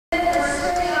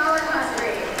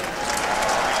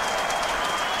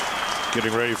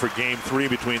Getting ready for game 3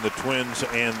 between the Twins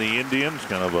and the Indians.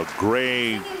 Kind of a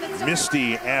gray,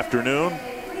 misty afternoon.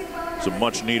 Some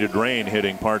much needed rain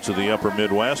hitting parts of the upper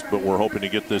Midwest, but we're hoping to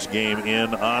get this game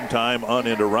in on time,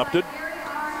 uninterrupted.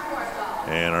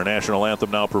 And our national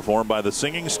anthem now performed by the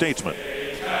singing Statesmen.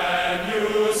 Can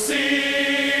you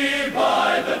see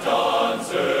by the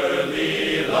dawn's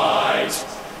early light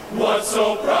what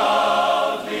so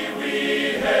proudly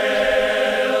we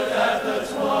hailed at the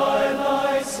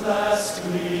twilight's last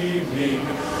gleaming,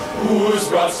 whose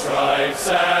broad stripes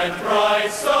and bright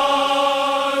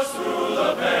stars through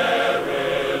the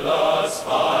perilous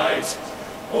fight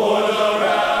o'er the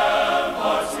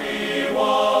ramparts we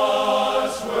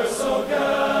watched were so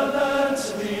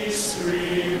gallantly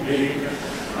streaming,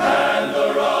 and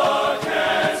the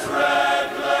rockets' red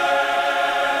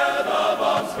glare, the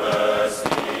bombs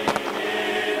bursting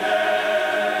in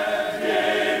air,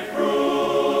 gave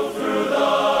proof through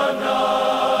the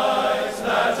night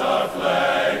that our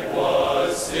flag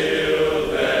was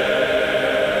still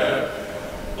there.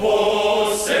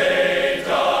 Oh, say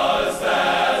does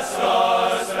that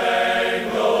star-spangled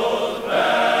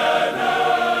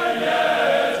banner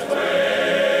yet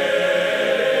wave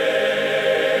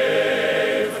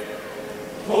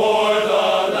for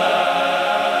the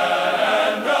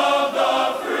land of the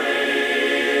free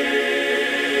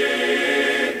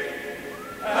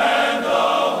and the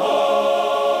home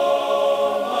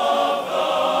of the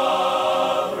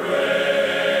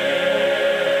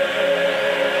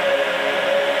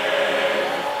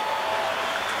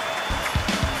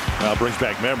Well, it brings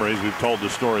back memories. We've told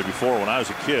this story before. When I was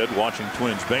a kid watching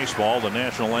Twins baseball, the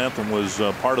national anthem was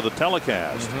part of the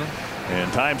telecast.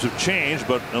 And times have changed,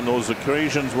 but on those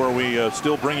occasions where we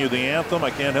still bring you the anthem,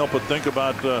 I can't help but think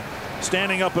about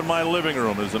standing up in my living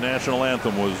room as the national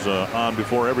anthem was on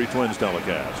before every Twins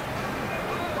telecast.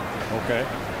 Okay.